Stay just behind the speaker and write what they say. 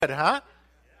Good, huh?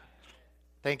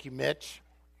 Thank you, Mitch,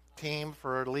 team,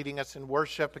 for leading us in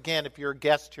worship. Again, if you're a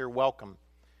guest here, welcome.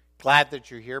 Glad that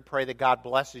you're here. Pray that God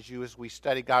blesses you as we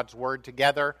study God's Word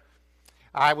together.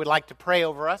 I would like to pray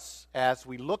over us as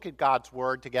we look at God's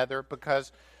Word together,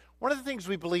 because one of the things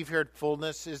we believe here at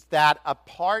Fullness is that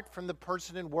apart from the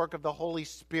person and work of the Holy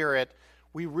Spirit,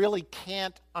 we really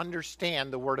can't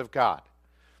understand the Word of God.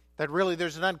 That really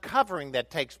there's an uncovering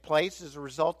that takes place as a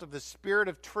result of the Spirit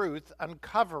of truth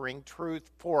uncovering truth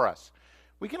for us.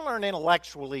 We can learn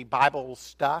intellectually Bible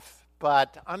stuff,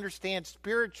 but to understand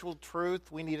spiritual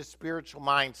truth, we need a spiritual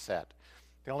mindset.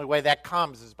 The only way that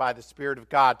comes is by the Spirit of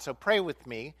God. So pray with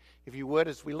me, if you would,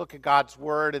 as we look at God's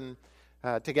Word and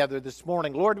together this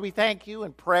morning. Lord, we thank you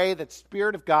and pray that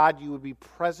Spirit of God, you would be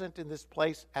present in this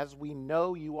place as we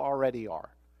know you already are.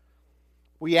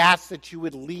 We ask that you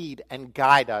would lead and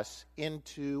guide us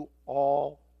into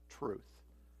all truth.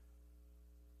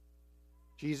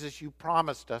 Jesus, you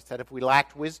promised us that if we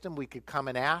lacked wisdom, we could come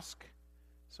and ask.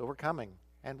 So we're coming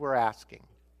and we're asking.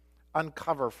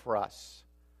 Uncover for us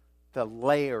the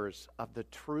layers of the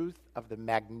truth of the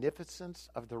magnificence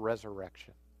of the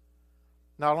resurrection.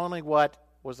 Not only what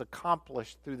was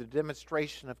accomplished through the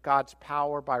demonstration of God's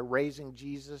power by raising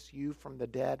Jesus, you from the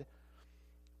dead,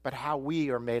 but how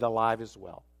we are made alive as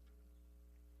well.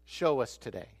 Show us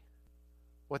today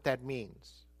what that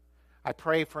means. I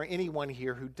pray for anyone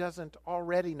here who doesn't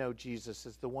already know Jesus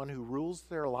as the one who rules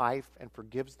their life and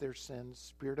forgives their sins.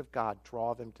 Spirit of God,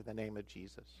 draw them to the name of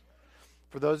Jesus.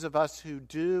 For those of us who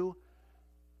do,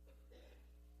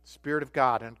 Spirit of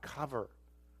God, uncover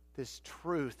this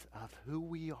truth of who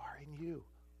we are in you.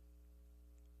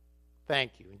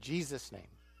 Thank you. In Jesus' name,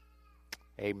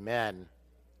 amen.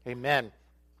 Amen.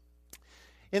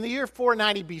 In the year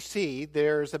 490 BC,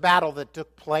 there's a battle that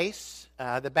took place.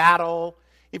 The battle,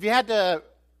 if you had to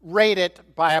rate it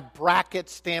by a bracket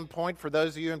standpoint, for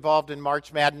those of you involved in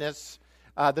March Madness,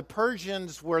 the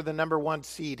Persians were the number one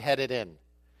seed headed in.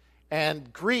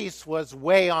 And Greece was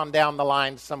way on down the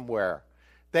line somewhere.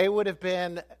 They would have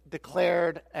been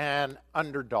declared an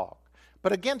underdog.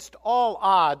 But against all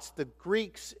odds, the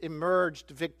Greeks emerged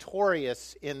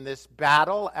victorious in this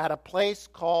battle at a place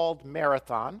called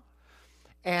Marathon.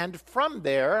 And from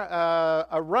there,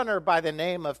 a runner by the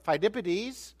name of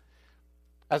Phidippides,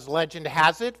 as legend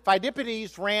has it,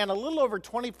 Phidippides ran a little over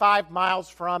 25 miles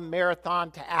from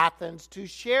Marathon to Athens to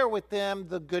share with them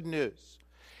the good news.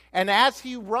 And as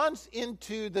he runs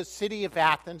into the city of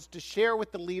Athens to share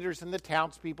with the leaders and the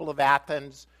townspeople of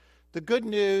Athens the good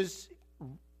news,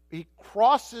 he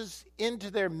crosses into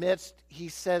their midst. He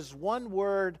says one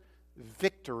word,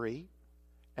 victory,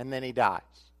 and then he dies.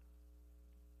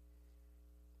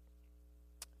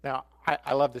 Now,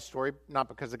 I love this story, not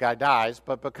because the guy dies,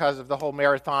 but because of the whole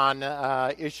marathon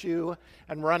issue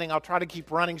and running. I'll try to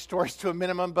keep running stories to a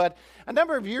minimum, but a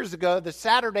number of years ago, the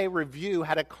Saturday Review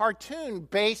had a cartoon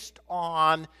based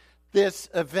on this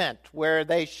event where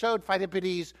they showed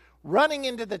Phidippides running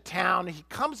into the town. He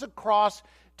comes across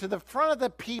to the front of the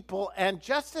people, and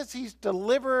just as he's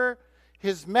delivered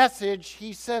his message,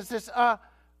 he says this,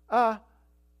 I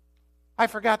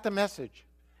forgot the message.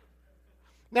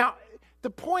 Now, the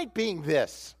point being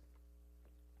this,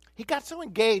 he got so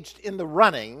engaged in the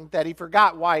running that he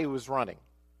forgot why he was running.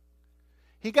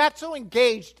 He got so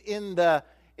engaged in the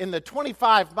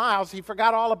 25 miles, he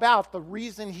forgot all about the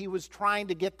reason he was trying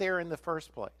to get there in the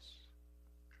first place.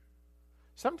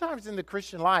 Sometimes in the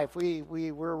Christian life,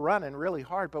 we're running really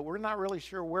hard, but we're not really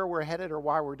sure where we're headed or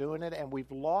why we're doing it, and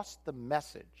we've lost the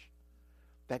message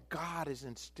that God has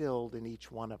instilled in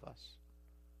each one of us.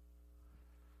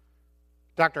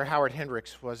 Dr. Howard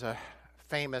Hendricks was a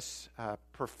famous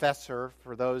professor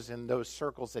for those in those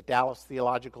circles at Dallas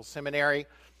Theological Seminary.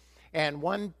 And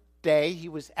one day he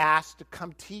was asked to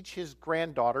come teach his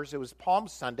granddaughters. It was Palm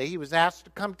Sunday. He was asked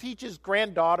to come teach his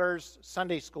granddaughter's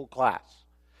Sunday school class.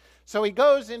 So he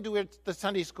goes into the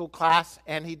Sunday school class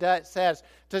and he says,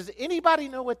 does anybody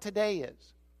know what today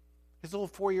is? His little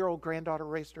 4-year-old granddaughter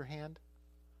raised her hand.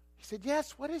 He said,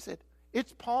 yes, what is it?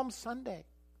 It's Palm Sunday.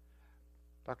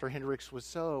 Dr. Hendricks was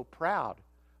so proud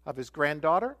of his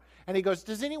granddaughter. And he goes,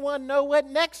 does anyone know what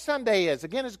next Sunday is?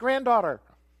 Again, his granddaughter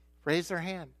raised her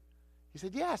hand. He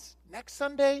said, yes, next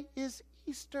Sunday is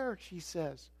Easter, she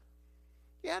says.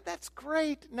 Yeah, that's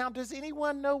great. Now, does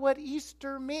anyone know what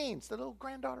Easter means? The little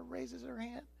granddaughter raises her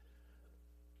hand.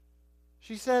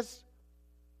 She says,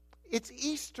 it's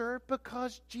Easter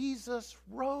because Jesus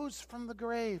rose from the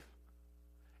grave.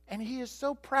 And he is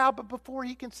so proud, but before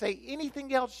he can say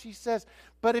anything else, she says,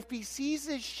 but if he sees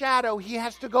his shadow, he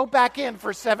has to go back in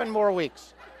for 7 more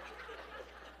weeks.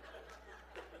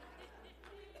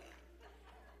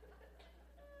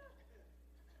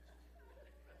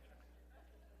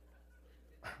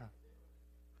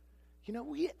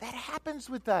 That happens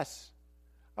with us.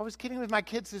 I was kidding with my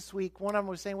kids this week. One of them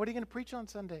was saying, "What are you going to preach on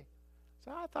Sunday?"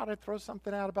 So I thought I'd throw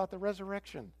something out about the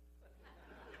resurrection.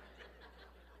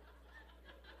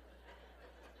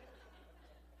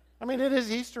 I mean, it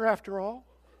is Easter after all.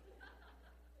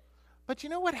 But you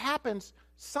know what happens?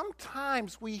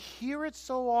 Sometimes we hear it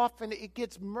so often, it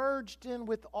gets merged in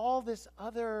with all this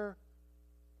other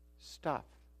stuff.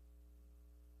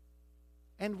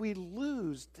 And we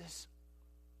lose this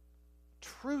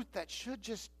truth that should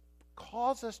just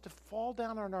cause us to fall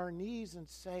down on our knees and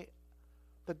say,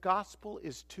 the gospel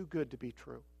is too good to be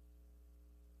true.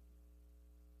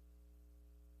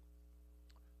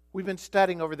 We've been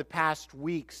studying over the past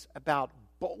weeks about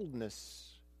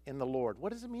boldness in the Lord.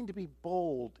 What does it mean to be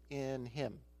bold in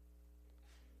Him?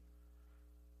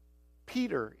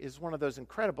 Peter is one of those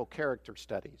incredible character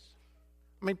studies.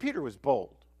 I mean, Peter was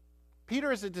bold.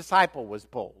 Peter as a disciple was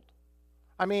bold.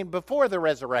 I mean, before the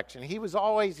resurrection, he was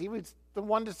the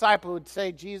one disciple who would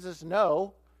say, "Jesus,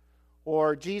 no,"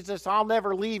 or "Jesus, I'll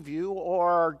never leave you,"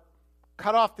 or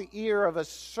cut off the ear of a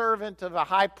servant of a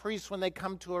high priest when they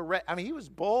come to arrest. I mean, he was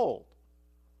bold.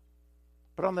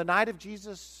 But on the night of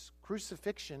Jesus'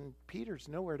 crucifixion, Peter's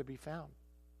nowhere to be found.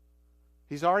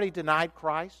 He's already denied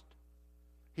Christ.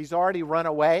 He's already run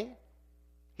away.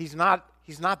 He's not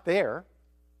there.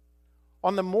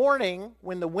 On the morning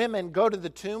when the women go to the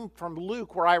tomb from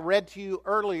Luke, where I read to you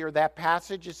earlier that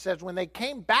passage, it says when they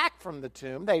came back from the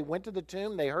tomb, they went to the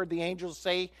tomb, they heard the angels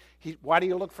say, "Why do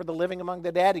you look for the living among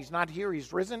the dead? He's not here,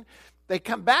 he's risen." They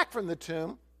come back from the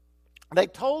tomb. They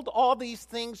told all these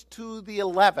things to the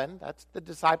 11, that's the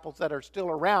disciples that are still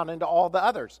around, and to all the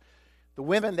others. The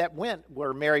women that went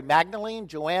were Mary Magdalene,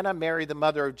 Joanna, Mary the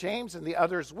mother of James, and the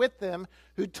others with them,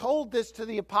 who told this to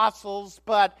the apostles,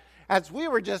 but as we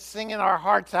were just singing our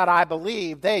hearts out, "I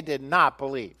believe," they did not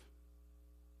believe.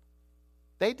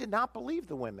 They did not believe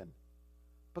the women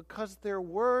because their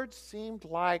words seemed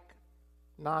like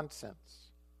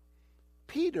nonsense.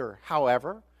 Peter,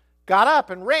 however, got up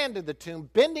and ran to the tomb.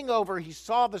 Bending over, he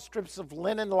saw the strips of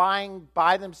linen lying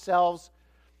by themselves.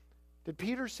 Did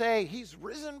Peter say, "He's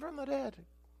risen from the dead,"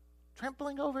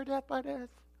 trampling over death by death?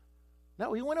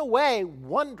 No, he went away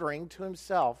wondering to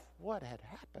himself what had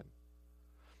happened.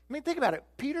 I mean, think about it.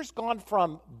 Peter's gone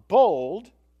from bold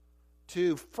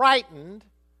to frightened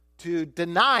to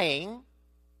denying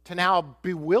to now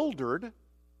bewildered.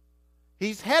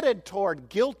 He's headed toward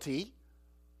guilty,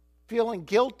 feeling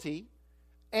guilty,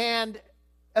 and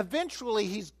eventually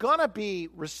he's going to be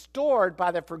restored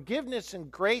by the forgiveness and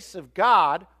grace of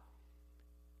God.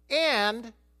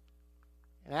 And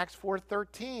in Acts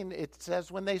 4:13, it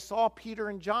says, when they saw Peter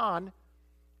and John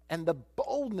and the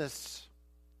boldness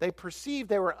they perceived,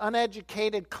 they were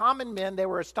uneducated, common men. They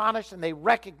were astonished, and they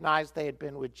recognized they had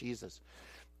been with Jesus.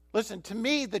 Listen, to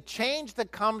me, the change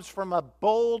that comes from a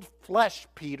bold flesh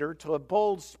Peter to a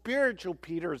bold spiritual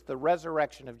Peter is the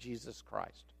resurrection of Jesus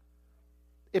Christ.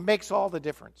 It makes all the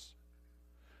difference.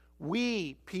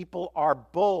 We, people, are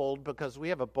bold because we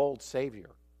have a bold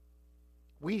Savior.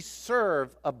 We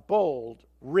serve a bold,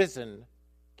 risen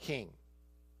King.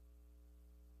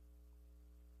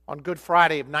 On Good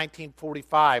Friday of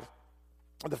 1945,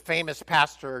 the famous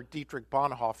pastor Dietrich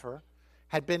Bonhoeffer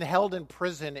had been held in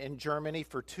prison in Germany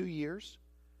for 2 years.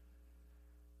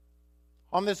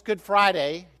 On this Good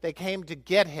Friday, they came to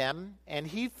get him, and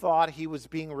he thought he was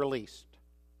being released.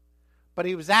 But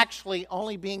he was actually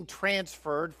only being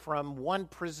transferred from one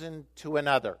prison to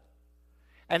another.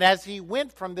 And as he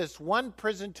went from this one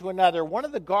prison to another, one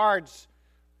of the guards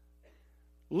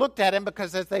looked at him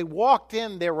because as they walked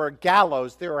in, there were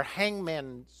gallows, there were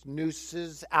hangman's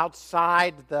nooses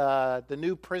outside the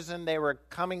new prison they were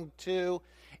coming to.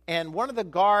 And one of the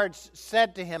guards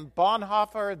said to him,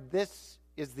 "Bonhoeffer, this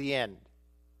is the end."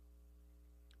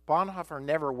 Bonhoeffer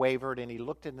never wavered, and he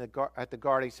looked at the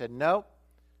guard. He said, "No,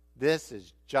 this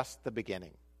is just the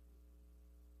beginning."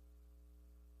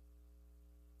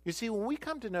 You see, when we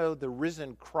come to know the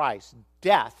risen Christ,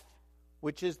 death,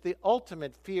 which is the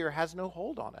ultimate fear, has no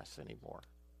hold on us anymore.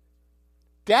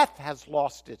 Death has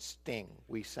lost its sting,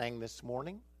 we sang this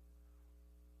morning.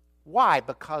 Why?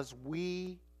 Because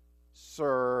we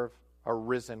serve a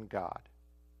risen God.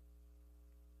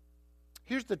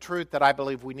 Here's the truth that I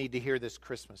believe we need to hear this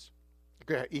Christmas.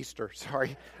 Easter,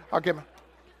 sorry. I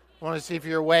want to see if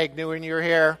you're awake, knew when you were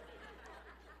here.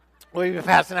 We'll be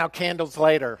passing out candles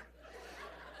later.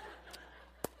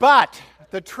 But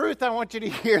the truth I want you to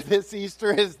hear this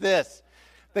Easter is this.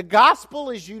 The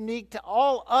gospel is unique to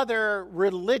all other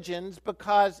religions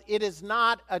because it is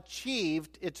not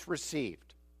achieved, it's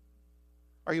received.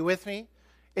 Are you with me?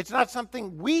 It's not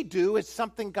something we do, it's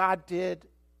something God did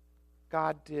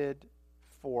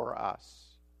for us.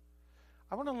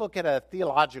 I want to look at a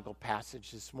theological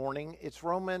passage this morning. It's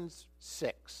Romans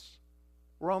 6.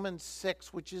 Romans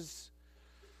 6, which is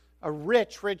a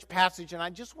rich passage, and I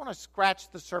just want to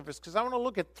scratch the surface because I want to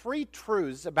look at three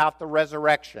truths about the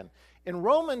resurrection. In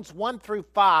Romans 1 through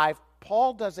 5,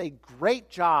 Paul does a great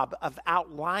job of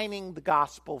outlining the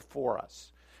gospel for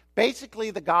us.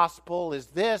 Basically, the gospel is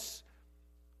this: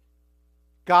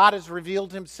 God has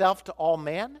revealed himself to all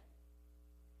men,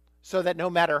 so that no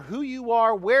matter who you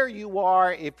are, where you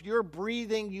are, if you're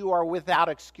breathing, you are without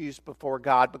excuse before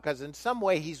God, because in some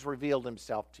way he's revealed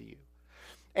himself to you.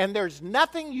 And there's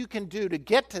nothing you can do to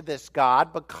get to this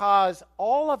God, because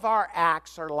all of our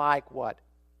acts are like what?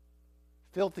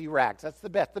 Filthy rags. That's the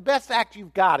best. The best act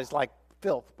you've got is like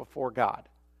filth before God.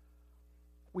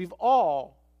 We've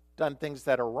all done things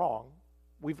that are wrong.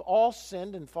 We've all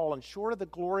sinned and fallen short of the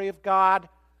glory of God.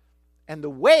 And the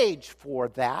wage for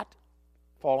that,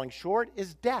 falling short,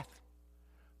 is death.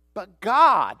 But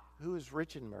God, who is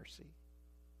rich in mercy,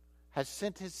 has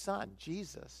sent his Son,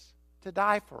 Jesus, to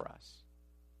die for us,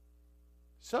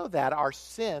 so that our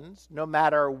sins, no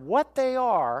matter what they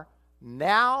are,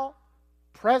 now,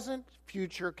 present,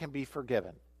 future, can be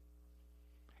forgiven.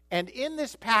 And in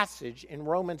this passage in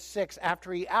Romans 6,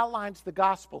 after he outlines the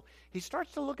gospel, he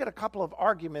starts to look at a couple of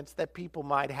arguments that people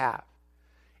might have.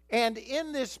 And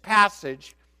in this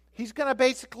passage, he's going to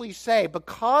basically say,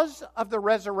 because of the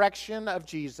resurrection of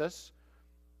Jesus,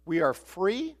 we are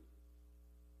free,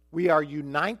 we are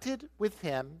united with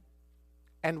him,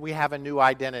 and we have a new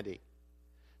identity.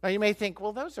 Now, you may think,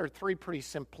 well, those are three pretty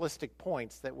simplistic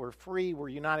points, that we're free, we're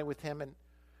united with him. And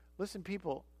listen,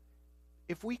 people,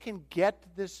 if we can get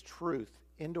this truth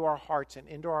into our hearts and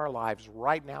into our lives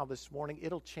right now this morning,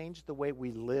 it'll change the way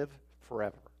we live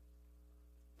forever.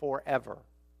 Forever.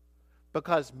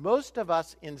 Because most of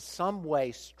us in some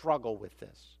way struggle with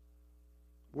this.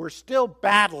 We're still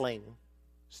battling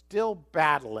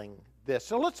this.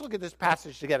 So let's look at this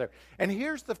passage together. And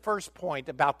here's the first point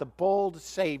about the bold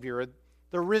Savior,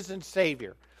 the risen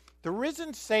Savior. The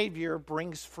risen Savior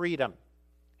brings freedom.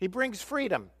 He brings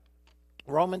freedom.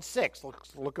 Romans 6,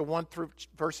 let's look at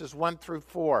verses 1 through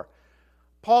 4.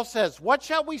 Paul says, "What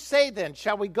shall we say then?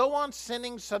 Shall we go on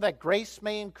sinning so that grace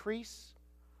may increase?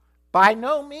 By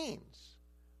no means.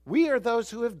 We are those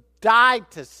who have died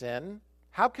to sin.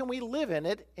 How can we live in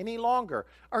it any longer?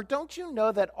 Or don't you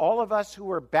know that all of us who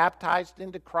were baptized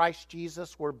into Christ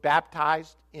Jesus were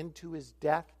baptized into his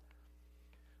death?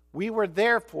 We were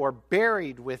therefore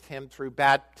buried with him through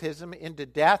baptism into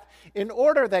death, in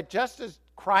order that just as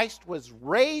Christ was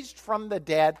raised from the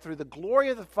dead through the glory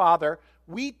of the Father,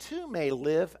 we too may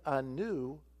live a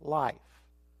new life."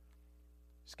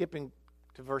 Skipping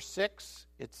to verse 6,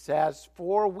 it says,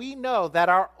 "For we know that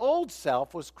our old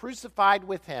self was crucified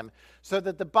with him, so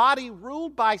that the body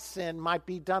ruled by sin might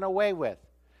be done away with,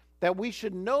 that we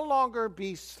should no longer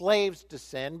be slaves to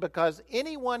sin, because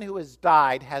anyone who has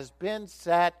died has been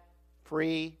set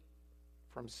free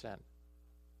from sin."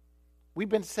 We've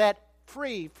been set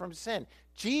free from sin.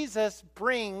 Jesus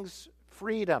brings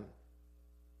freedom.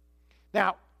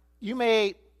 Now, you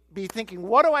may be thinking,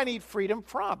 what do I need freedom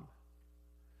from?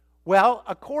 Well,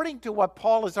 according to what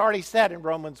Paul has already said in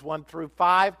Romans 1 through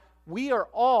 5, we are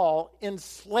all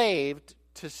enslaved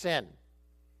to sin.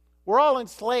 We're all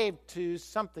enslaved to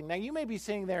something. Now, you may be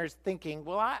sitting there thinking,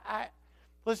 well,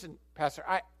 listen, Pastor,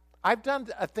 I've done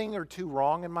a thing or two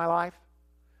wrong in my life.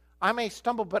 I may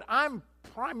stumble, but I'm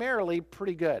primarily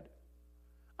pretty good.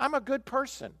 I'm a good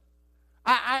person.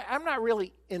 I'm not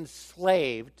really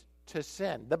enslaved to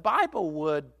sin. The Bible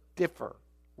would differ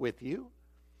with you.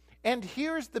 And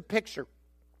here's the picture.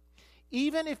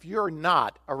 Even if you're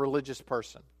not a religious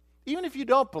person, even if you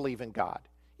don't believe in God,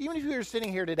 even if you're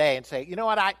sitting here today and say, you know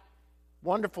what,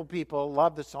 wonderful people,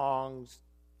 love the songs,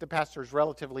 the pastor's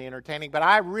relatively entertaining, but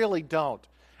I really don't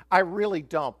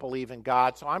believe in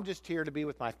God, so I'm just here to be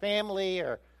with my family.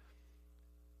 Or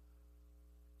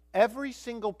every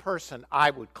single person, I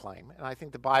would claim, and I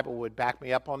think the Bible would back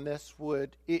me up on this,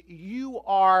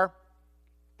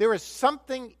 there is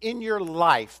something in your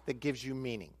life that gives you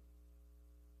meaning.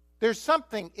 There's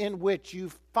something in which you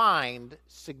find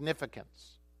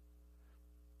significance.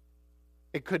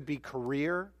 It could be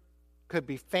career, could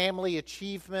be family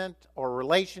achievement or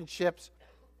relationships.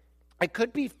 It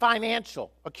could be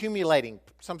financial, accumulating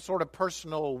some sort of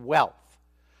personal wealth.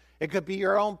 It could be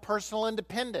your own personal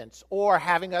independence or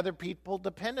having other people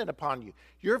dependent upon you.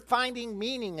 You're finding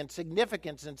meaning and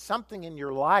significance in something in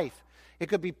your life. It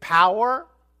could be power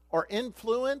or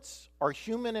influence or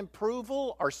human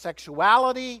approval or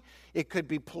sexuality. It could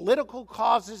be political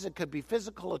causes. It could be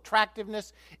physical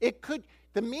attractiveness.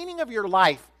 The meaning of your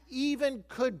life even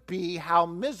could be how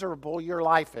miserable your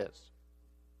life is.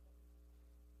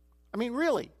 I mean,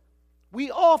 really, we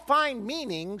all find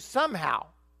meaning somehow.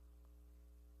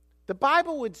 The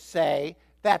Bible would say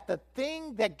that the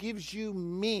thing that gives you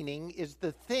meaning is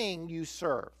the thing you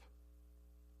serve.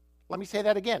 Let me say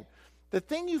that again. The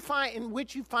thing you find in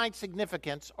which you find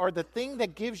significance, or the thing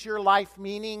that gives your life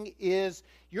meaning, is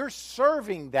you're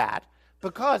serving that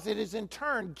because it is in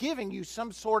turn giving you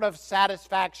some sort of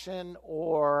satisfaction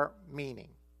or meaning.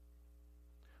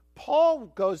 Paul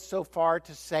goes so far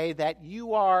to say that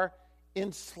you are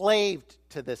enslaved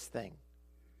to this thing.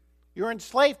 You're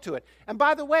enslaved to it. And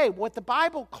by the way, what the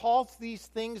Bible calls these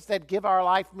things that give our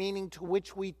life meaning, to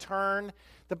which we turn,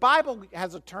 the Bible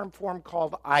has a term for them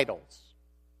called idols.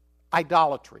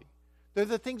 Idolatry. They're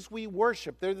the things we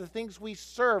worship. They're the things we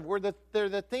serve. They're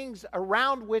the things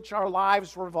around which our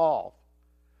lives revolve.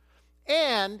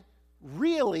 And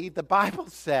really, the Bible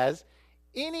says,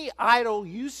 any idol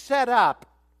you set up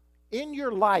in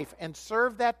your life and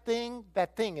serve that thing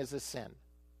is a sin.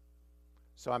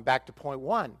 So I'm back to point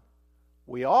one.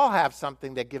 We all have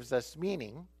something that gives us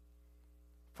meaning.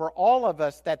 For all of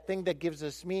us, that thing that gives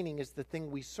us meaning is the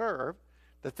thing we serve.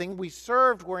 The thing we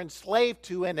served, we're enslaved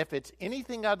to, and if it's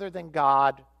anything other than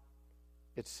God,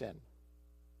 it's sin.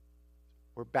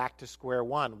 We're back to square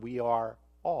one. We are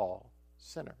all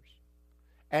sinners.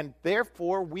 And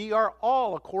therefore, we are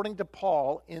all, according to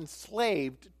Paul,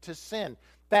 enslaved to sin.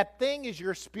 That thing is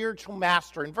your spiritual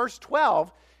master. In verse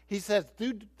 12, he says,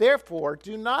 therefore,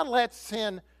 do not let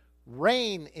sin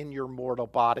reign in your mortal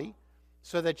body,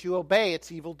 so that you obey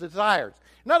its evil desires.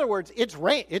 In other words, it's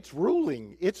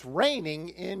ruling, it's reigning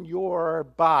in your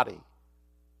body.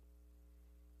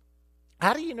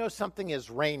 How do you know something is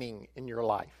reigning in your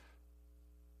life?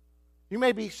 You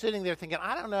may be sitting there thinking,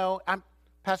 I don't know,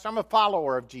 Pastor, I'm a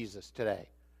follower of Jesus today.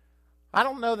 I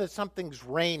don't know that something's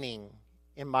reigning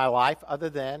in my life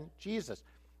other than Jesus.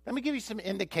 Let me give you some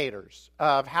indicators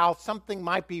of how something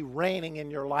might be reigning in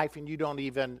your life and you don't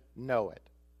even know it.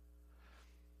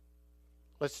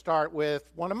 Let's start with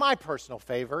one of my personal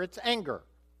favorites, anger.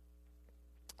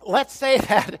 Let's say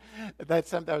that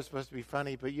something was supposed to be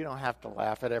funny, but you don't have to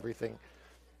laugh at everything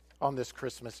on this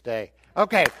Christmas day.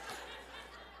 Okay.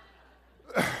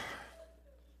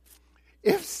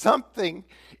 If something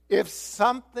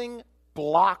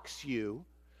blocks you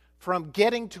from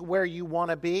getting to where you want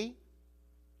to be,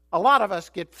 a lot of us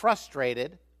get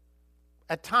frustrated.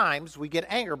 At times, we get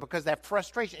anger because that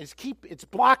frustration it's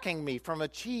blocking me from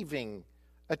achieving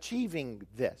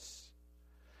this.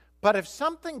 But if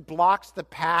something blocks the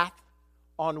path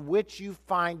on which you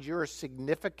find your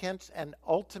significance and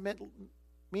ultimate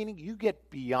meaning, you get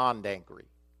beyond angry.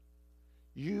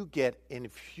 You get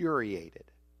infuriated.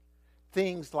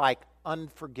 Things like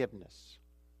unforgiveness,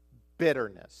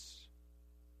 bitterness,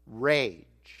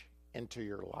 rage enter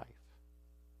your life.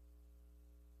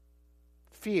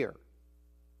 Fear.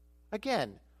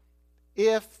 Again,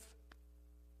 if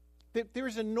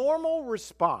there's a normal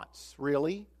response,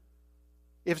 really,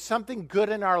 if something good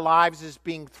in our lives is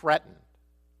being threatened.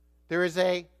 There is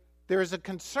a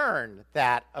concern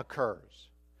that occurs.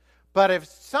 But if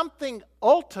something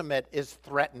ultimate is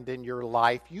threatened in your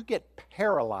life, you get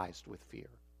paralyzed with fear.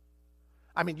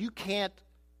 I mean, you can't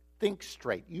think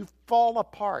straight. You fall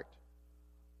apart.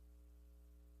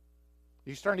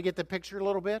 You starting to get the picture a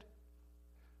little bit?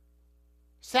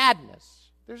 Sadness.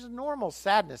 There's a normal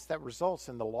sadness that results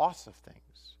in the loss of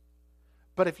things.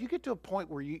 But if you get to a point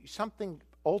where something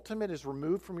ultimate is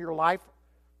removed from your life,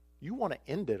 you want to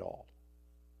end it all.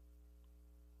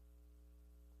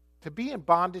 To be in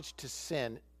bondage to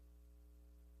sin,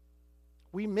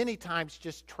 we many times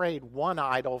just trade one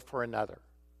idol for another.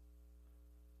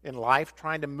 In life,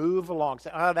 trying to move along.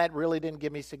 Say, oh, that really didn't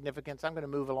give me significance. I'm going to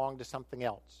move along to something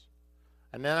else.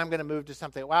 And then I'm going to move to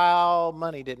something, well,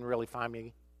 money didn't really find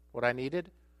me what I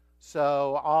needed.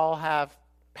 So I'll have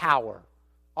power.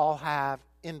 I'll have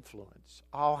influence.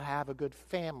 I'll have a good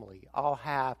family.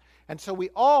 And so we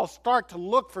all start to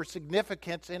look for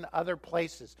significance in other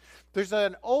places. There's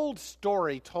an old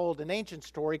story told, an ancient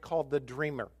story called The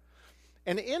Dreamer.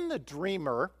 And in The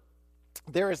Dreamer,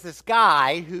 there is this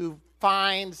guy who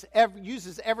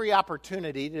uses every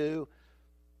opportunity to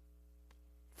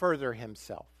further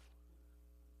himself,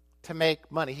 to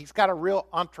make money. He's got a real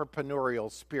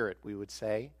entrepreneurial spirit, we would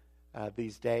say,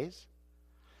 these days.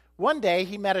 One day,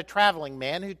 he met a traveling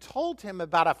man who told him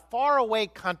about a faraway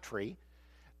country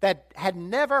that had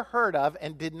never heard of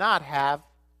and did not have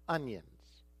onions.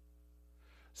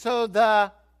 So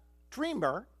the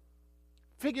dreamer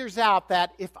figures out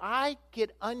that if I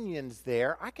get onions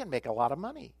there, I can make a lot of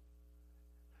money.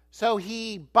 So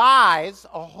he buys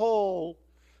a whole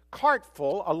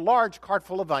a large cart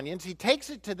full of onions. He takes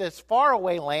it to this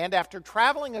faraway land. After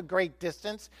traveling a great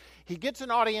distance, he gets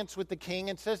an audience with the king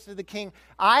and says to the king,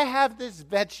 I have this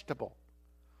vegetable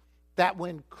that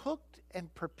when cooked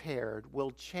and prepared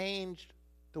will change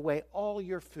the way all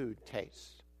your food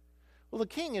tastes. Well, the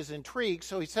king is intrigued,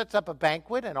 so he sets up a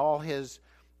banquet, and all his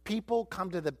people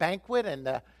come to the banquet, and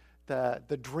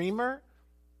the dreamer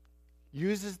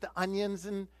uses the onions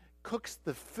and cooks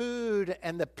the food,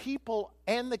 and the people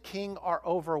and the king are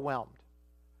overwhelmed.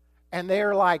 And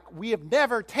they're like, we have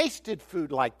never tasted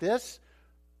food like this.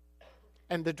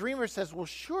 And the dreamer says, well,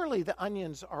 surely the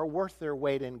onions are worth their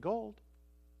weight in gold.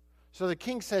 So the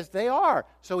king says they are.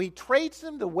 So he trades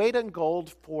them the weight in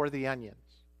gold for the onions.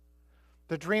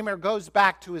 The dreamer goes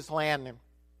back to his land, and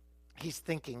he's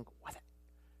thinking, what?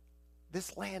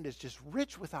 This land is just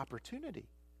rich with opportunity.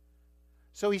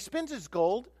 So he spends his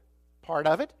gold, part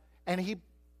of it, and he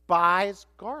buys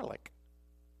garlic.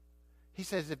 He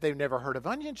says, if they've never heard of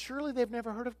onions, surely they've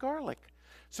never heard of garlic.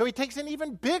 So he takes an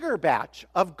even bigger batch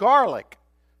of garlic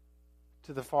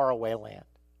to the faraway land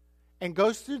and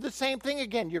goes through the same thing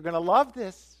again. You're going to love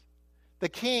this. The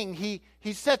king, he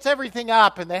sets everything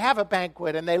up, and they have a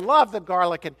banquet, and they love the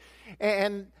garlic.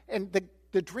 And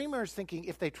the dreamer is thinking,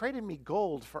 if they traded me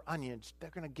gold for onions,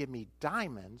 they're going to give me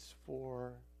diamonds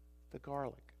for the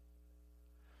garlic.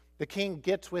 The king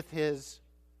gets with his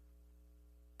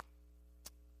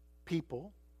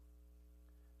people.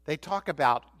 They talk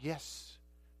about, yes,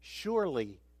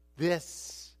 surely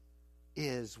this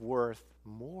is worth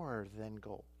more than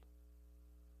gold.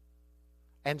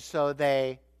 And so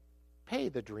they pay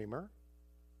the dreamer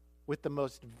with the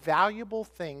most valuable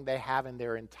thing they have in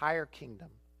their entire kingdom.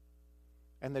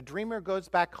 And the dreamer goes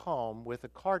back home with a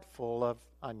cart full of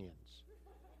onions.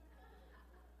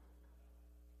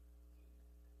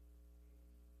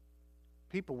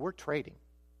 People, we're trading.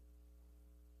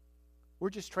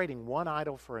 We're just trading one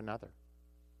idol for another.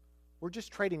 We're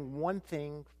just trading one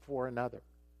thing for another.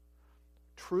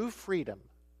 True freedom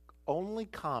only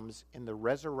comes in the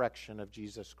resurrection of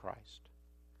Jesus Christ.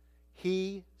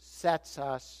 He sets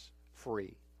us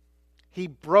free. He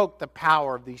broke the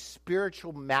power of these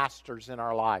spiritual masters in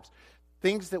our lives.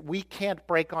 Things that we can't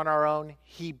break on our own,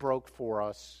 He broke for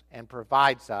us and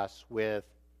provides us with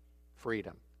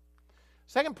freedom.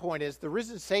 Second point is the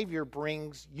risen Savior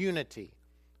brings unity.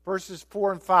 Verses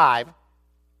 4 and 5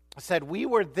 said, we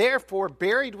were therefore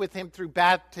buried with Him through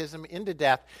baptism into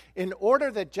death, in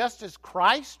order that just as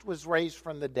Christ was raised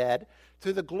from the dead,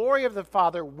 through the glory of the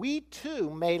Father, we too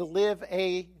may live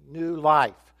a new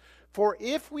life. For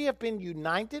if we have been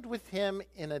united with Him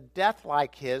in a death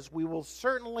like His, we will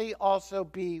certainly also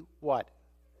be what?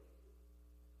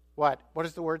 What? What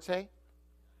does the word say?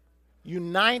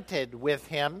 United with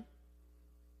Him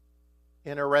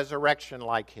in a resurrection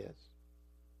like His.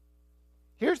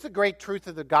 Here's the great truth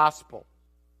of the gospel.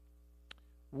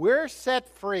 We're set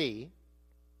free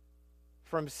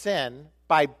from sin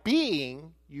by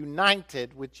being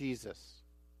united with Jesus.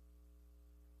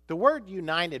 The word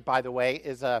united, by the way,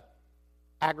 is a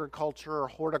agriculture or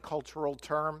horticultural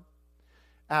term.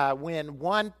 When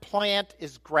one plant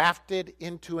is grafted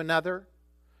into another,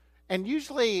 and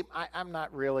usually, I'm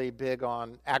not really big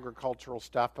on agricultural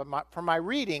stuff, but from my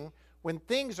reading, when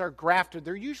things are grafted,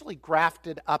 they're usually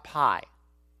grafted up high.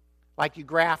 Like you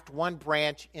graft one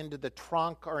branch into the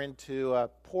trunk or into a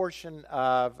portion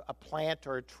of a plant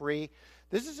or a tree.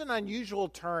 This is an unusual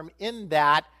term in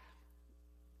that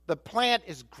the plant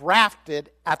is grafted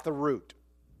at the root.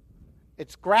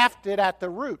 It's grafted at the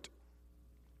root.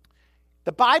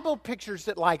 The Bible pictures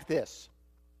it like this.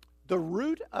 The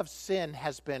root of sin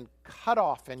has been cut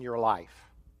off in your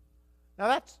life.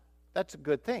 Now that's a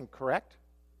good thing, correct?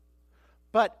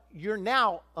 But you're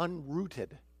now unrooted,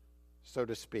 so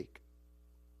to speak.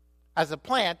 As a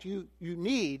plant, you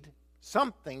need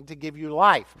something to give you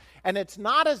life. And it's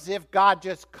not as if God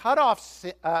just cut off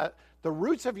the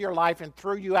roots of your life and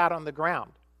threw you out on the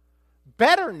ground.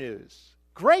 Better news,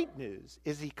 great news,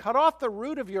 is He cut off the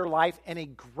root of your life and He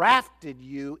grafted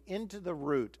you into the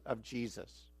root of Jesus.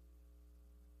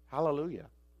 Hallelujah.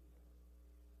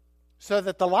 So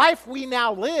that the life we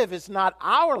now live is not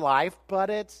our life, but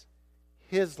it's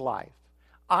His life.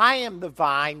 I am the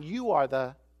vine, you are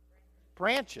the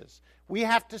branches. We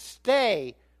have to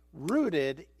stay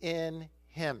rooted in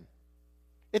Him.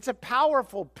 It's a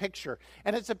powerful picture,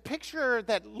 and it's a picture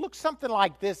that looks something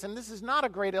like this, and this is not a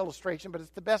great illustration, but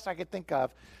it's the best I could think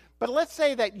of. But let's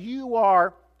say that you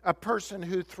are a person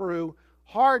who through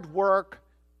hard work,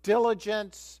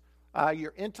 diligence,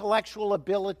 your intellectual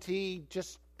ability,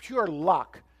 just pure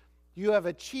luck, you have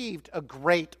achieved a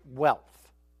great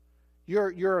wealth.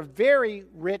 You're a very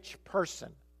rich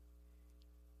person.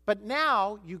 But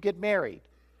now you get married.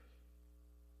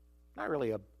 Not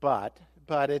really a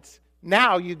but it's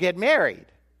now you get married.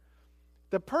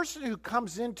 The person who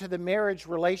comes into the marriage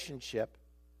relationship,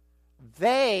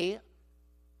 they,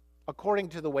 according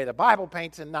to the way the Bible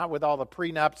paints and not with all the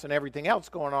prenups and everything else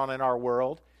going on in our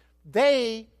world,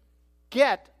 they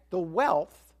get the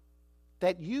wealth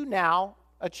that you now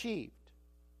achieved.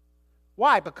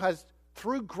 Why? Because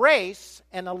through grace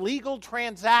and a legal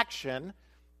transaction,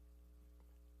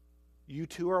 you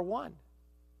two are one.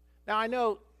 Now, I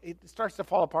know it starts to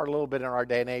fall apart a little bit in our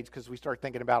day and age because we start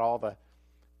thinking about all the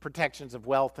protections of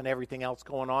wealth and everything else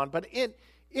going on. But in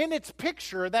its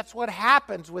picture, that's what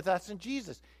happens with us and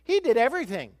Jesus. He did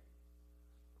everything.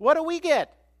 What do we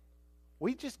get?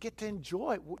 We just get to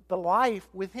enjoy the life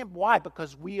with him. Why?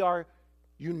 Because we are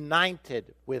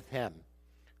united with him.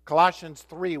 Colossians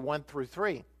 3, 1 through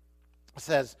 3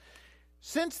 says,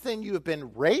 "Since then you have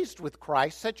been raised with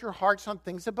Christ, set your hearts on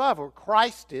things above, where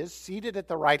Christ is seated at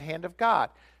the right hand of God.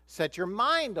 Set your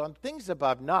mind on things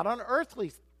above, not on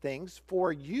earthly things,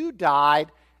 for you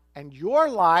died, and your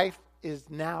life is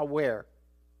now where?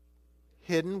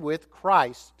 Hidden with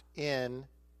Christ in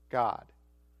God."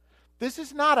 This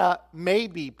is not a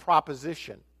maybe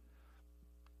proposition.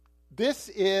 This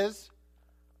is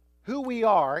who we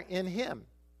are in him.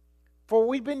 For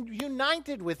we've been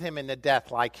united with him in a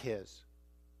death like his.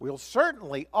 We'll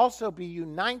certainly also be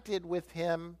united with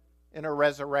him in a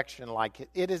resurrection like it.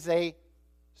 It is a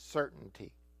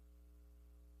certainty.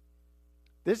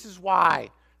 This is why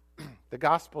the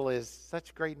gospel is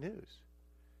such great news.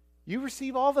 You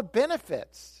receive all the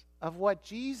benefits of what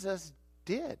Jesus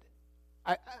did.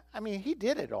 I mean, he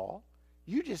did it all.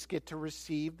 You just get to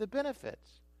receive the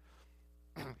benefits.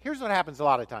 Here's what happens a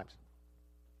lot of times.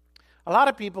 A lot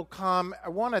of people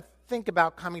want to think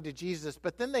about coming to Jesus,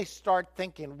 but then they start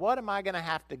thinking, what am I going to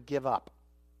have to give up?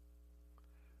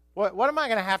 What am I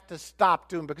going to have to stop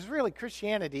doing? Because really,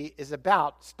 Christianity is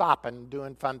about stopping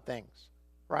doing fun things,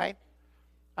 right?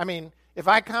 I mean,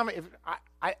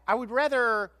 I would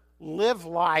rather live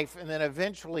life and then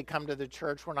eventually come to the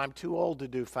church when I'm too old to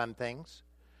do fun things.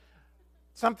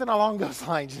 Something along those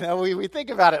lines, we think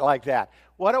about it like that.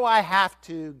 What do I have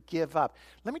to give up?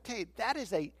 Let me tell you, that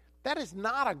is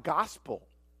not a gospel.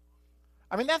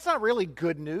 I mean, that's not really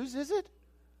good news, is it?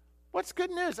 What's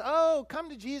good news? Oh, come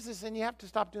to Jesus and you have to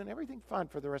stop doing everything fun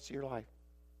for the rest of your life.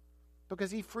 Because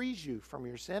he frees you from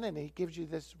your sin and he gives you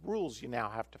these rules you now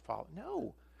have to follow.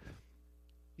 No.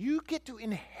 You get to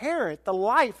inherit the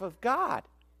life of God.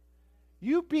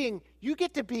 You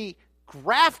get to be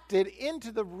grafted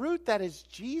into the root that is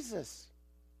Jesus.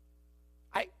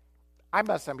 I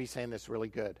must not be saying this really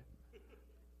good.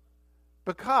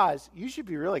 Because you should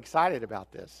be really excited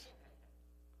about this.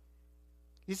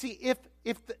 You see, if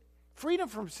the freedom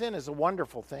from sin is a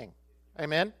wonderful thing.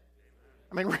 Amen?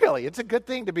 I mean, really, it's a good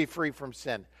thing to be free from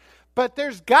sin. But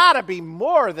there's got to be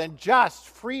more than just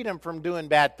freedom from doing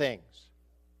bad things.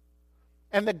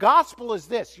 And the gospel is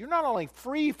this. You're not only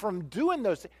free from doing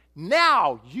those things,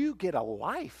 now you get a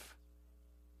life.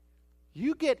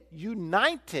 You get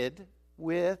united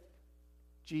with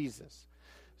Jesus.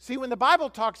 See, when the Bible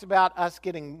talks about us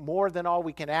getting more than all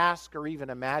we can ask or even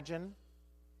imagine,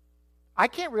 I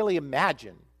can't really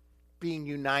imagine being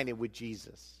united with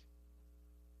Jesus.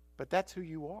 But that's who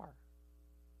you are.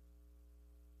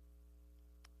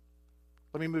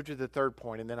 Let me move to the third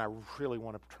point, and then I really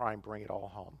want to try and bring it all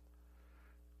home.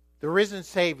 The risen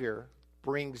Savior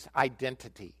brings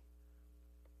identity.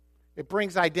 It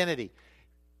brings identity.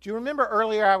 Do you remember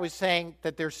earlier I was saying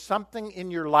that there's something in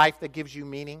your life that gives you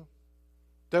meaning?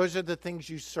 Those are the things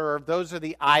you serve. Those are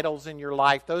the idols in your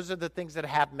life. Those are the things that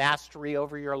have mastery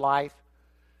over your life.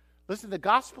 Listen, the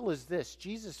gospel is this.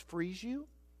 Jesus frees you.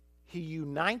 He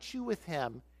unites you with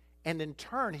him. And in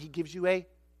turn, he gives you a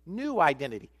new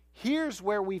identity. Here's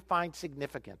where we find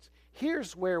significance.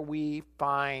 Here's where we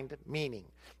find meaning.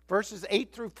 Verses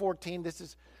 8 through 14, this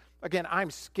is, again, I'm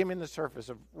skimming the surface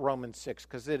of Romans 6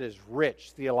 because it is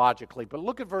rich theologically. But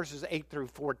look at verses 8 through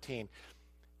 14.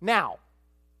 Now,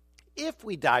 if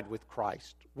we died with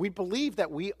Christ, we believe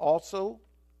that we also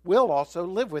will also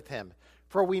live with him.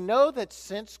 For we know that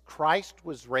since Christ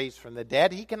was raised from the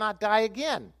dead, he cannot die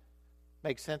again.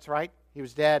 Makes sense, right? He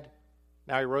was dead.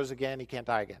 Now he rose again. He can't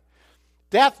die again.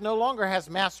 Death no longer has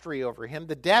mastery over him.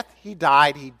 The death he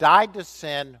died to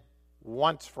sin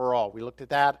once for all. We looked at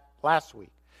that last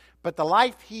week. But the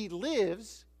life he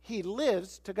lives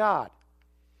to God.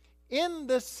 In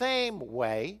the same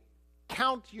way,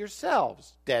 count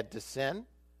yourselves dead to sin,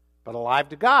 but alive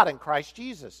to God in Christ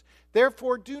Jesus.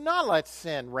 Therefore, do not let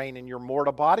sin reign in your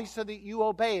mortal body so that you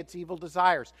obey its evil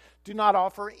desires. Do not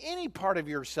offer any part of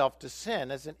yourself to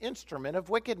sin as an instrument of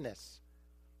wickedness,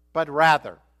 but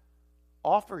rather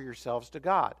offer yourselves to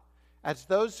God as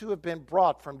those who have been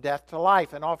brought from death to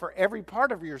life, and offer every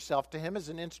part of yourself to him as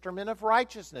an instrument of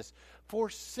righteousness. For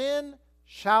sin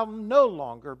shall no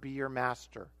longer be your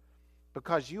master,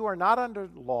 because you are not under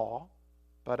law,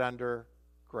 but under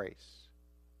grace.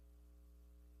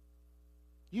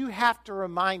 You have to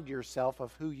remind yourself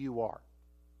of who you are.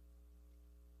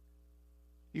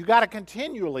 You got to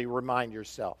continually remind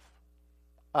yourself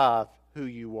of who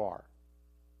you are.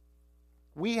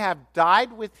 We have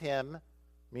died with him,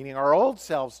 meaning our old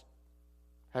selves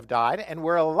have died, and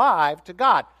we're alive to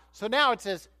God. So now it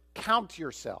says, count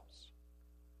yourselves.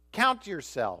 Count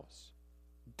yourselves.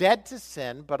 Dead to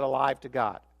sin, but alive to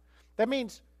God. That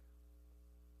means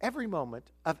every moment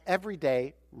of every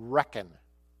day, reckon.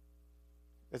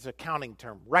 It's a counting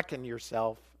term. Reckon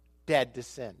yourself dead to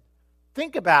sin.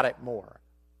 Think about it more.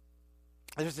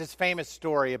 There's this famous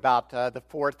story about the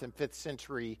 4th and 5th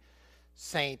century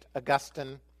Saint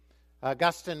Augustine.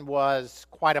 Augustine was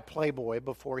quite a playboy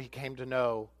before he came to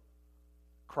know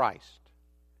Christ.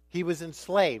 He was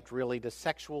enslaved, really, to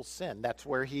sexual sin. That's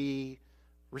where he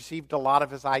received a lot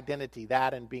of his identity,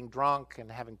 that and being drunk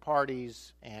and having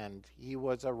parties, and he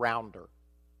was a rounder.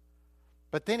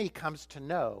 But then he comes to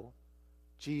know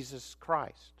Jesus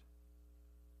Christ.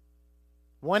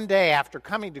 One day after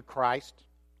coming to Christ,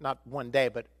 not one day,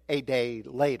 but a day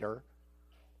later,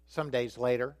 some days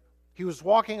later, he was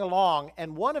walking along,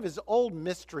 and one of his old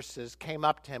mistresses came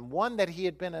up to him, one that he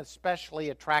had been especially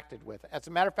attracted with. As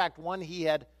a matter of fact, one he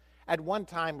had at one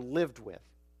time lived with.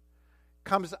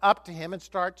 Comes up to him and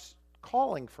starts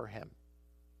calling for him.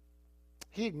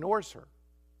 He ignores her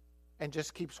and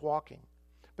just keeps walking.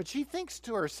 But she thinks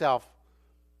to herself,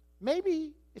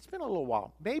 maybe it's been a little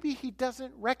while. Maybe he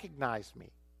doesn't recognize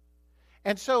me.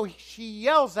 And so she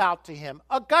yells out to him,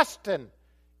 Augustine,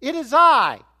 it is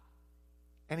I.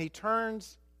 And he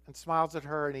turns and smiles at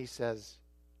her and he says,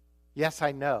 yes,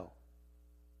 I know,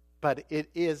 but it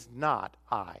is not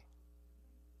I.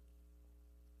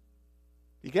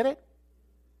 You get it?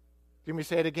 Let me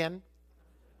say it again.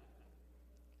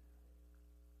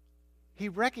 He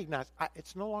recognized,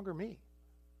 it's no longer me.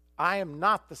 I am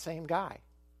not the same guy.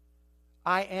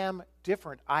 I am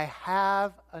different. I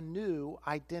have a new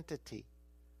identity.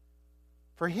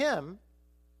 For him,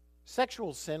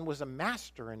 sexual sin was a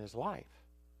master in his life.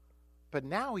 But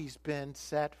now he's been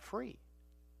set free.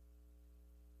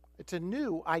 It's a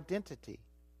new identity.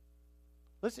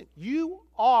 Listen, you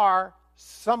are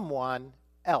someone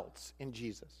else in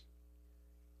Jesus.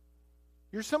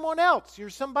 You're someone else. You're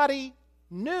somebody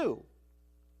new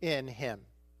in him.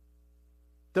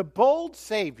 The bold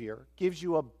Savior gives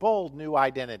you a bold new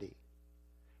identity.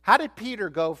 How did Peter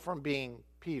go from being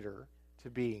Peter to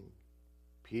being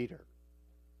Peter?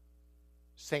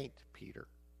 Saint Peter.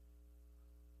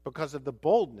 Because of the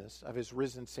boldness of his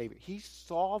risen Savior. He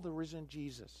saw the risen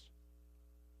Jesus.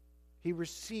 He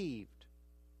received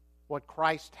what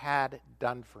Christ had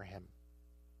done for him.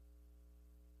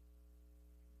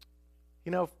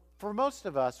 You know, for most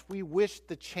of us, we wish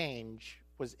the change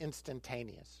was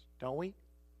instantaneous, don't we?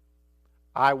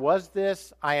 I was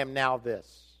this, I am now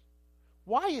this.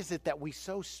 Why is it that we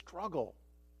so struggle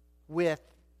with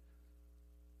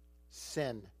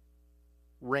sin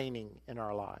reigning in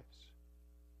our lives?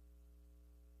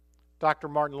 Dr.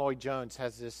 Martin Lloyd-Jones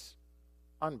has this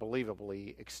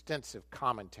unbelievably extensive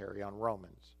commentary on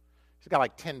Romans. He's got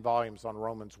like 10 volumes on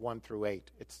Romans 1 through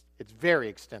 8. It's very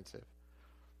extensive.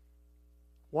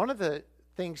 One of the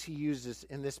things he uses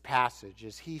in this passage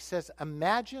is he says,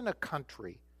 imagine a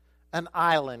country, an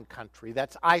island country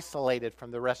that's isolated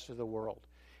from the rest of the world.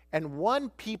 And one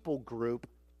people group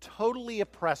totally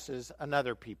oppresses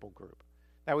another people group.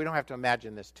 Now, we don't have to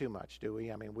imagine this too much, do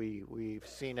we? I mean, we've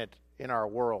seen it in our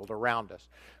world around us.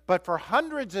 But for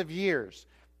hundreds of years,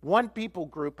 one people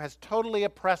group has totally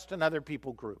oppressed another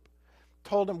people group.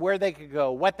 Told them where they could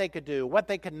go, what they could do, what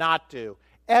they could not do,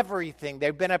 everything.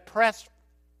 They've been oppressed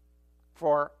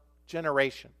for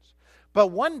generations. But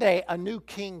one day, a new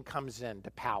king comes into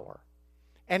power.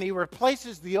 And he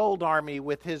replaces the old army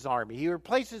with his army. He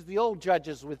replaces the old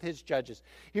judges with his judges.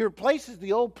 He replaces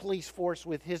the old police force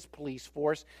with his police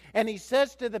force. And he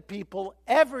says to the people,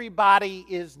 everybody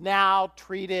is now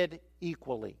treated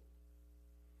equally.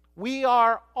 We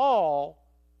are all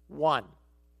one.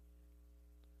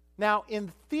 Now,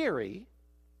 in theory,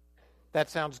 that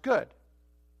sounds good,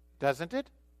 doesn't it?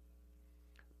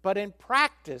 But in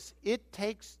practice, it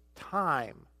takes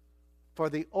time for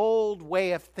the old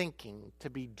way of thinking to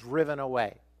be driven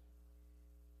away.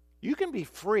 You can be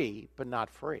free, but not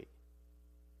free.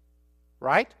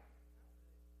 Right?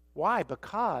 Why?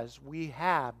 Because we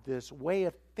have this way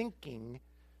of thinking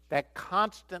that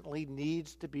constantly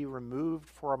needs to be removed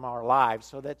from our lives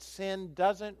so that sin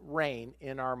doesn't reign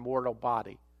in our mortal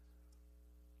body.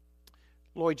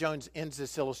 Lloyd Jones ends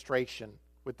this illustration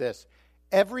with this.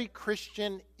 Every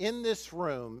Christian in this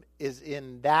room is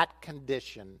in that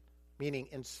condition, meaning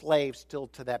enslaved still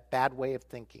to that bad way of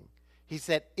thinking. He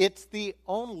said, it's the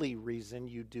only reason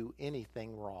you do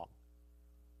anything wrong.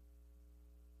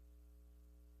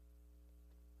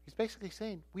 He's basically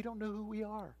saying, we don't know who we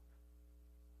are.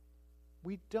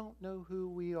 We don't know who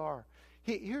we are.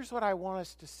 Here's what I want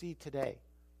us to see today.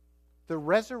 The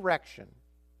resurrection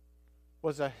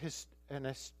was an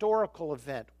historical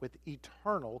event with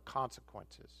eternal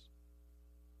consequences.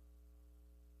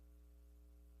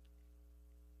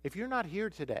 If you're not here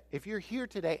today, if you're here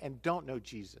today and don't know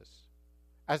Jesus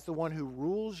as the one who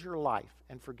rules your life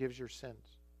and forgives your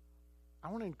sins, I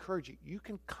want to encourage you. You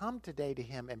can come today to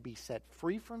him and be set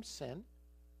free from sin.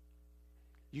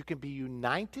 You can be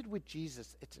united with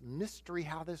Jesus. It's a mystery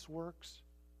how this works.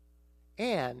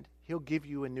 And he'll give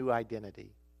you a new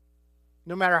identity.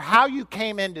 No matter how you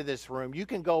came into this room, you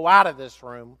can go out of this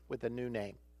room with a new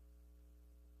name.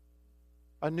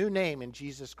 A new name in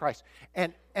Jesus Christ.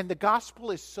 And the gospel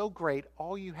is so great,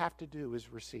 all you have to do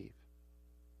is receive.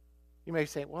 You may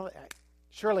say, well,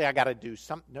 surely I got to do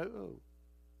something. No.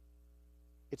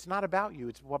 It's not about you.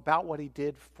 It's about what he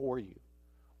did for you.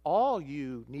 All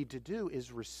you need to do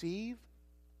is receive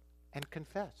and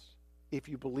confess. If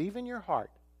you believe in your heart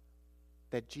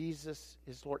that Jesus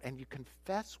is Lord, and you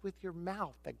confess with your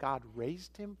mouth that God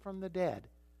raised him from the dead,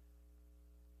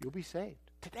 you'll be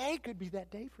saved. Today could be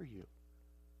that day for you.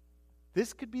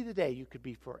 This could be the day you could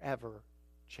be forever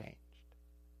changed.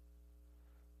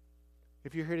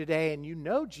 If you're here today and you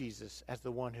know Jesus as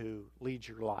the one who leads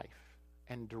your life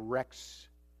and directs,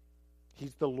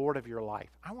 he's the Lord of your life,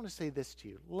 I want to say this to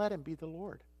you. Let him be the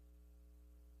Lord.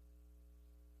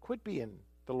 Quit being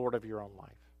the Lord of your own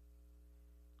life.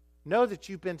 Know that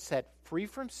you've been set free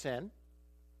from sin,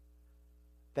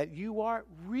 that you are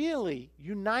really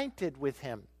united with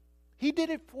him. He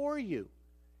did it for you,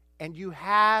 and you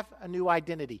have a new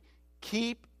identity.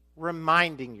 Keep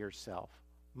reminding yourself,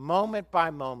 moment by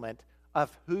moment,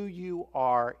 of who you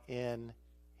are in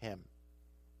him.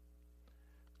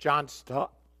 John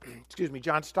Stott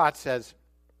says,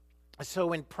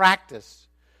 so in practice,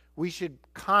 we should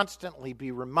constantly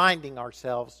be reminding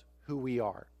ourselves who we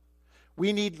are.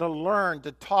 We need to learn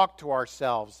to talk to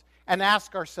ourselves and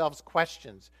ask ourselves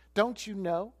questions. Don't you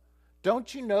know?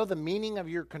 Don't you know the meaning of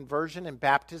your conversion and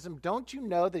baptism? Don't you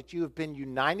know that you have been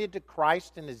united to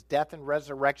Christ in his death and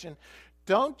resurrection?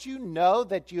 Don't you know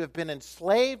that you have been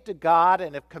enslaved to God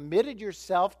and have committed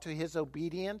yourself to his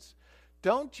obedience?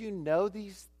 Don't you know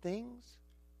these things?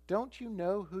 Don't you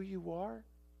know who you are?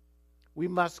 We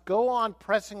must go on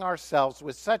pressing ourselves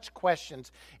with such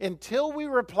questions until we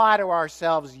reply to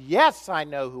ourselves, yes, I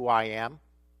know who I am,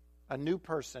 a new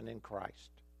person in Christ.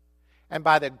 And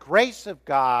by the grace of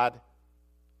God,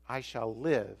 I shall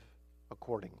live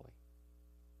accordingly.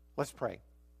 Let's pray.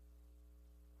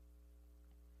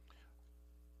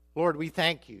 Lord, we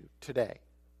thank you today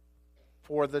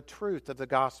for the truth of the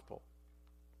gospel,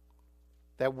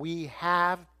 that we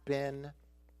have been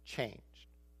changed,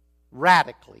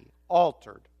 radically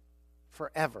altered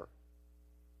forever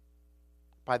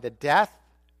by the death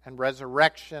and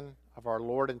resurrection of our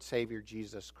Lord and Savior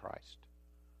Jesus Christ.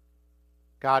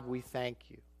 God, we thank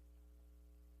you.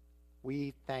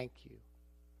 We thank you.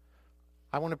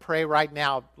 I want to pray right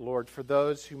now, Lord, for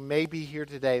those who may be here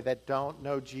today that don't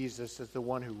know Jesus as the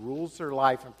one who rules their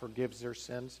life and forgives their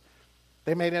sins.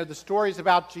 They may know the stories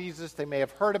about Jesus. They may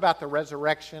have heard about the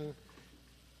resurrection.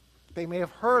 They may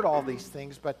have heard all these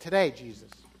things, but today,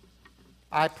 Jesus,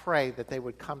 I pray that they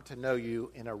would come to know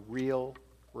you in a real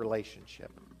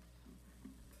relationship.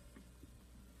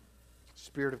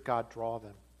 Spirit of God, draw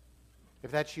them.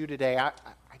 If that's you today, I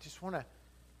just want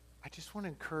to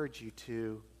encourage you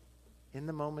to, in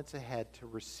the moments ahead, to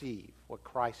receive what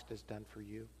Christ has done for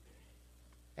you.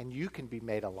 And you can be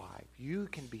made alive. You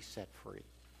can be set free,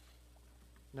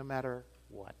 no matter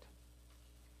what.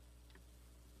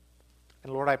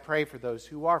 And Lord, I pray for those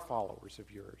who are followers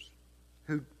of yours,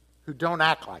 who don't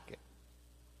act like it.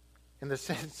 In the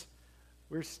sense,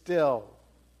 we're still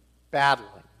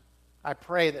battling. I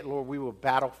pray that, Lord, we will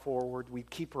battle forward. We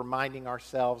keep reminding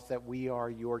ourselves that we are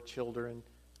your children.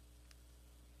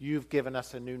 You've given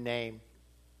us a new name.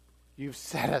 You've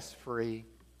set us free.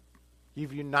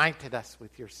 You've united us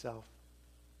with yourself.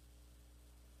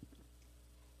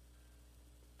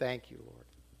 Thank you, Lord,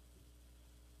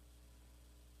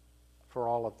 for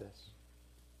all of this.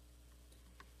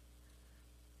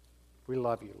 We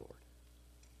love you, Lord.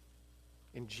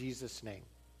 In Jesus' name,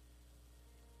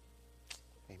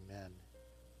 amen.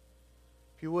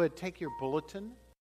 If you would, take your bulletin